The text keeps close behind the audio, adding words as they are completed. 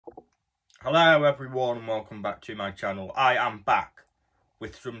Hello everyone and welcome back to my channel. I am back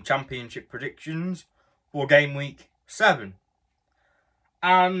with some championship predictions for game week 7.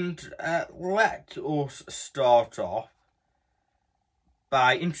 And let us start off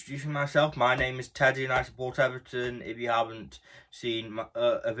by introducing myself. My name is Teddy and I support Everton if you haven't seen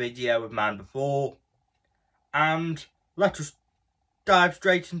a video of mine before. And let us dive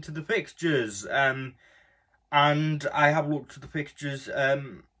straight into the fixtures. And I have looked at the fixtures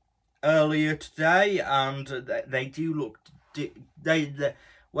earlier today, and they do look they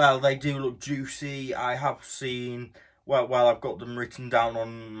do look juicy. I have seen I've got them written down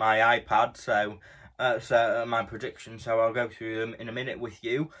on my iPad, so my predictions. So I'll go through them in a minute with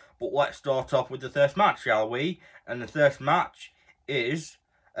you. But let's start off with the first match, shall we? And the first match is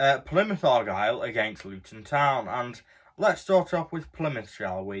Plymouth Argyle against Luton Town. And let's start off with Plymouth,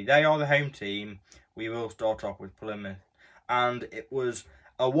 shall we? They are the home team. We will start off with Plymouth, and it was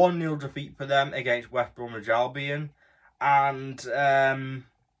a 1-0 defeat for them against West Bromwich Albion. And,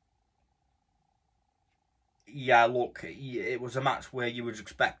 yeah, look, it was a match where you would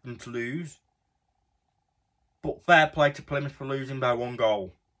expect them to lose. But fair play to Plymouth for losing by 1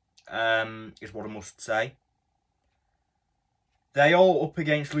 goal, is what I must say. They are up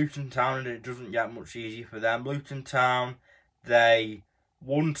against Luton Town, and it doesn't get much easier for them. Luton Town, they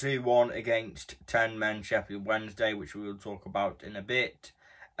won 2-1 against 10 men Sheffield Wednesday, which we will talk about in a bit.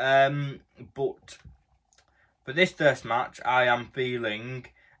 But for this first match, I am feeling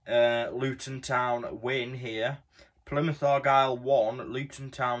Luton Town win here. Plymouth Argyle 1, Luton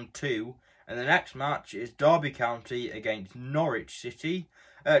Town 2. And the next match is Derby County against Norwich City.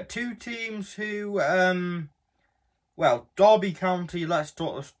 Two teams who, Derby County, let's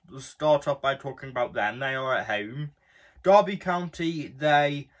start off by talking about them. They are at home. Derby County,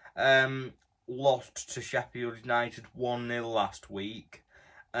 they lost to Sheffield United 1-0 last week.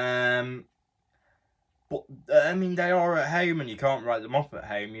 But, I mean, they are at home and you can't write them off at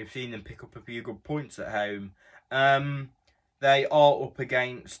home. You've seen them pick up a few good points at home. They are up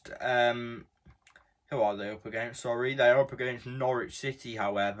against, who are they up against? Sorry, they are up against Norwich City,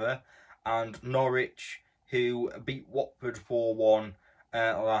 however. And Norwich, who beat Watford 4-1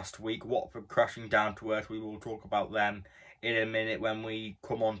 last week. Watford crashing down to earth. We will talk about them in a minute when we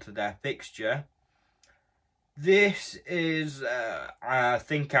come on to their fixture. This is, I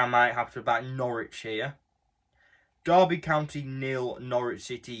think I might have to back Norwich here. Derby County 0, Norwich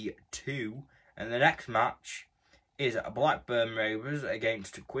City 2. And the next match is Blackburn Rovers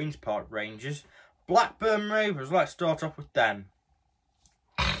against Queen's Park Rangers. Blackburn Rovers, let's start off with them.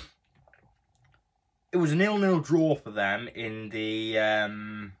 It was a 0-0 draw for them in the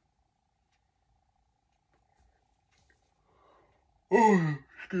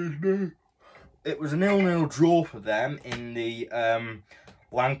excuse me. It was a 0-0 draw for them in the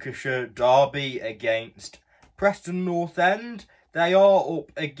Lancashire derby against Preston North End. They are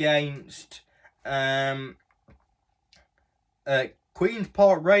up against Queen's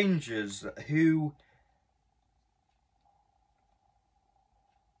Park Rangers, who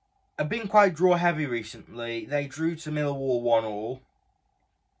have been quite draw heavy recently. They drew to Millwall 1-1.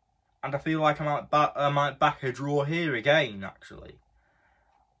 And I feel like I might back a draw here again, actually.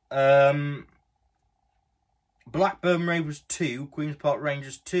 Blackburn Rovers 2, Queen's Park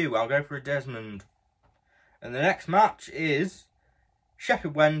Rangers 2. I'll go for a Desmond. And the next match is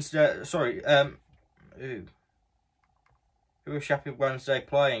Sheffield Wednesday. Sorry, who is Sheffield Wednesday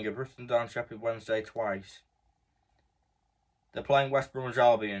playing? I've written down Sheffield Wednesday twice. They're playing West Bromwich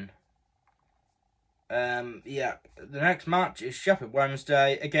Albion. Yeah, the next match is Sheffield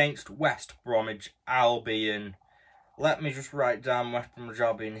Wednesday against West Bromwich Albion. Let me just write down West Bromwich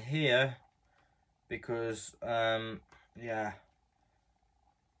Albion here, because, yeah.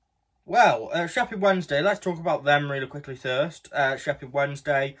 Well, Sheffield Wednesday, let's talk about them really quickly first. Sheffield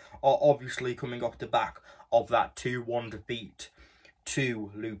Wednesday are obviously coming off the back of that 2-1 defeat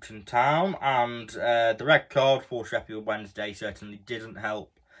to Luton Town, and the red card for Sheffield Wednesday certainly didn't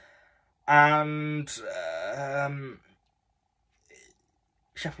help. And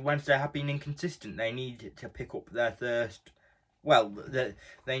Sheffield Wednesday have been inconsistent. They need to pick up their first. Well,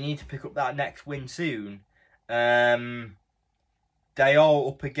 they need to pick up that next win soon. They are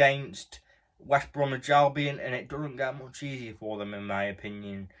up against West Bromwich Albion, and it doesn't get much easier for them, in my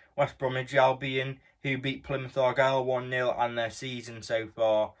opinion. West Bromwich Albion, who beat Plymouth Argyle 1-0, and their season so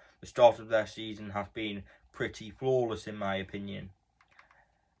far, the start of their season, has been pretty flawless, in my opinion.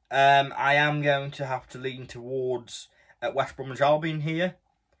 I am going to have to lean towards West Bromwich Albion here.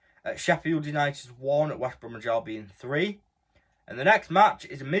 Sheffield United 1, West Bromwich Albion 3. And the next match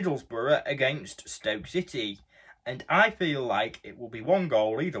is Middlesbrough against Stoke City. And I feel like it will be 1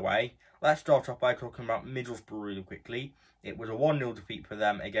 goal either way. Let's start off by talking about Middlesbrough really quickly. It was a 1-0 defeat for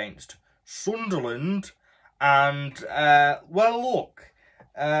them against Sunderland. And, well, look.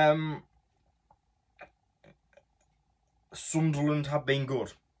 Sunderland have been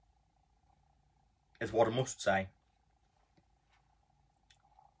good, is what I must say.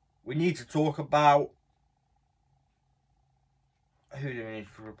 We need to talk about... Who do we need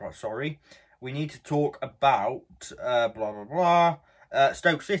to report? Sorry. We need to talk about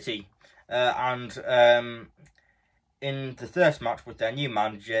Stoke City. And in the first match with their new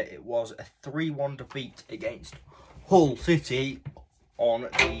manager, it was a 3-1 defeat against Hull City on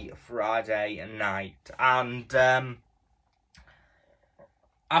the Friday night. And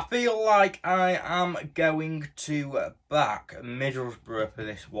I feel like I am going to back Middlesbrough for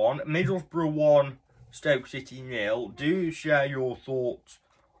this one. Middlesbrough 1, Stoke City 0. Do share your thoughts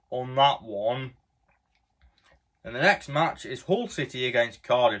on that one. And the next match is Hull City against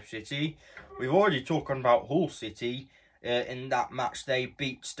Cardiff City. We've already talked about Hull City. In that match, they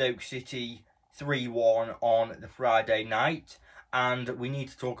beat Stoke City 3-1 on the Friday night. And we need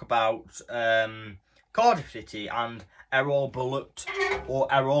to talk about Cardiff City and Errol Bulut,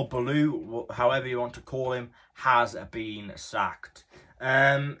 or Errol Bulu, however you want to call him, has been sacked.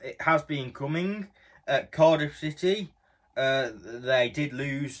 It has been coming. Cardiff City, they did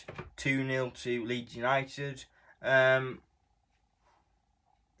lose 2-0 to Leeds United.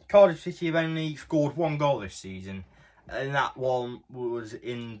 Cardiff City have only scored 1 goal this season, and that one was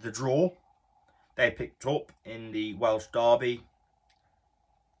in the draw they picked up in the Welsh derby.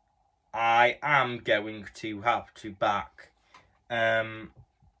 I am going to have to back Hull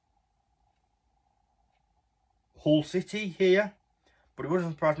City here, but it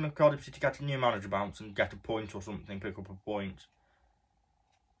wouldn't surprise me if Cardiff City get a new manager bounce and get a point or something, pick up a point.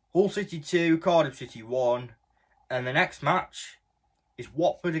 Hull City 2, Cardiff City 1, and the next match is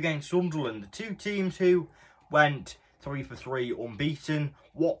Watford against Sunderland. The two teams who went 3 for 3 unbeaten.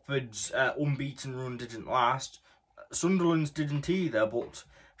 Watford's unbeaten run didn't last. Sunderland's didn't either, but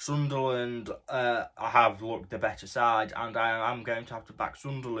Sunderland have looked the better side, and I am going to have to back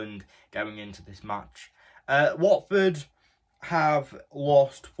Sunderland going into this match. Watford have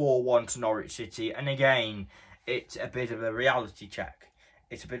lost 4-1 to Norwich City, and again, it's a bit of a reality check.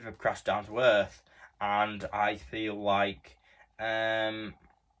 It's a bit of a crash down to earth, and I feel like, well,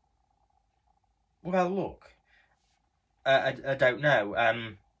 look, I don't know.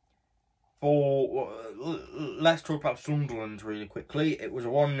 Let's talk about Sunderland really quickly. It was a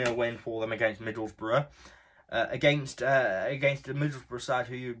 1-0 win for them against Middlesbrough, against a Middlesbrough side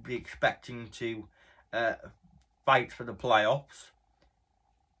who you'd be expecting to fight for the playoffs.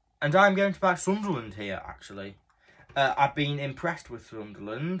 And I'm going to back Sunderland here, actually. I've been impressed with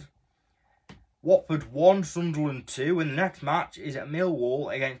Sunderland. Watford 1, Sunderland 2, and the next match is at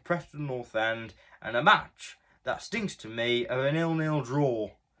Millwall against Preston North End, and a match that stinks to me of a 0-0 draw.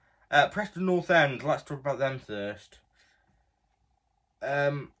 Preston North End, let's talk about them first.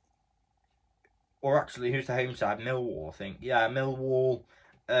 Or actually, who's the home side? Millwall, I think. Yeah, Millwall.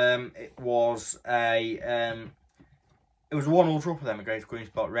 It was a 1-0 draw for them against Queen's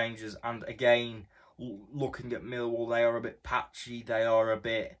Park Rangers, and again, looking at Millwall, they are a bit patchy. They are a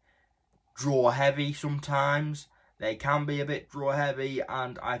bit draw heavy sometimes. They can be a bit draw heavy,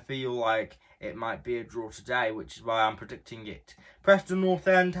 and I feel like it might be a draw today, which is why I'm predicting it. Preston North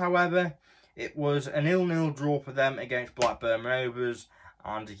End, however, it was a 0-0 draw for them against Blackburn Rovers.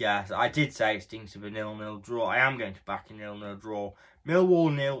 And yes, I did say it stinks of a 0-0 draw. I am going to back a 0-0 draw.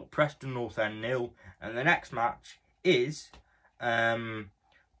 Millwall 0, Preston North End 0. And the next match is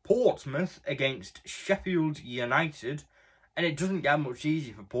Portsmouth against Sheffield United. And it doesn't get much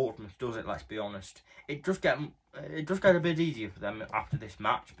easier for Portsmouth, does it? Let's be honest. It does get a bit easier for them after this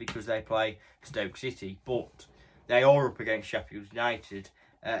match because they play Stoke City. But they are up against Sheffield United,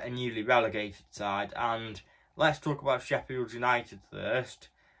 a newly relegated side. And let's talk about Sheffield United first.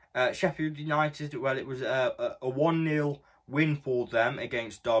 Sheffield United, well, it was a 1-0 win for them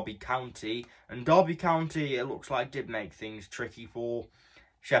against Derby County. And Derby County, it looks like, did make things tricky for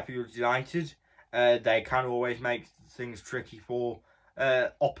Sheffield United. They can always make things tricky for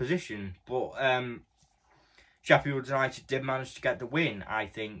opposition. But Sheffield United did manage to get the win, I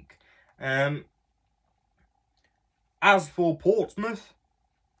think. As for Portsmouth,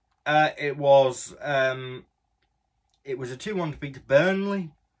 it was a 2-1 defeat to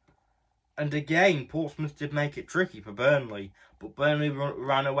Burnley. And again, Portsmouth did make it tricky for Burnley, but Burnley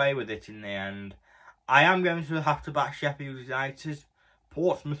ran away with it in the end. I am going to have to back Sheffield United.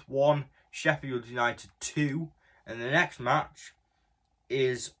 Portsmouth 1, Sheffield United 2. And the next match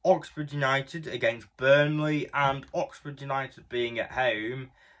is Oxford United against Burnley, and Oxford United being at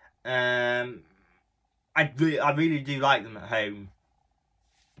home, I really do like them at home.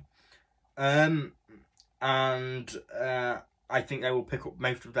 I think they will pick up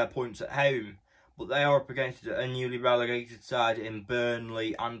most of their points at home, but they are up against a newly relegated side in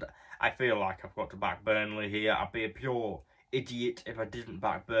Burnley, and I feel like I've got to back Burnley here. I'd be a pure idiot if I didn't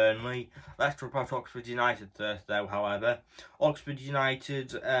back Burnley. Let's talk about Oxford United first, though. However, Oxford United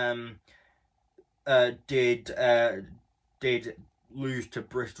did lose to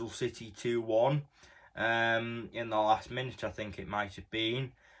Bristol City 2-1 in the last minute, I think it might have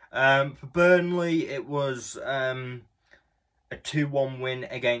been. For Burnley, it was a 2-1 win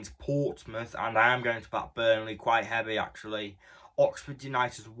against Portsmouth, and I am going to back Burnley quite heavy, actually. Oxford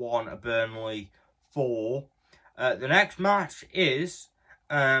United 1, Burnley 4. The next match is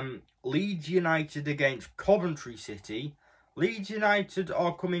Leeds United against Coventry City. Leeds United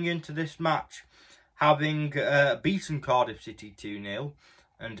are coming into this match having beaten Cardiff City 2-0,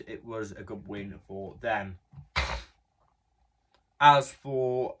 and it was a good win for them. As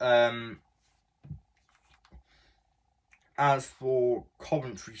for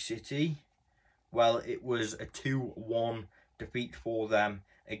Coventry City, well, it was a 2-1 defeat for them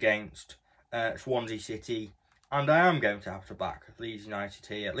against Swansea City, and I am going to have to back Leeds United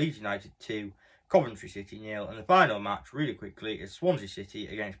here. Leeds United 2, Coventry City 0, and the final match, really quickly, is Swansea City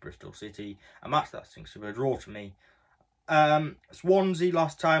against Bristol City, a match that stinks of a draw to me. Swansea,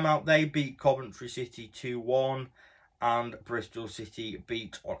 last time out, they beat Coventry City 2-1, and Bristol City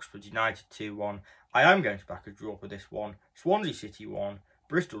beat Oxford United 2-1. I am going to back a draw for this one. Swansea City 1,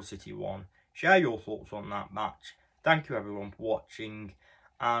 Bristol City 1. Share your thoughts on that match. Thank you everyone for watching,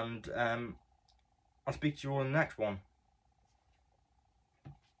 and I'll speak to you all in the next one.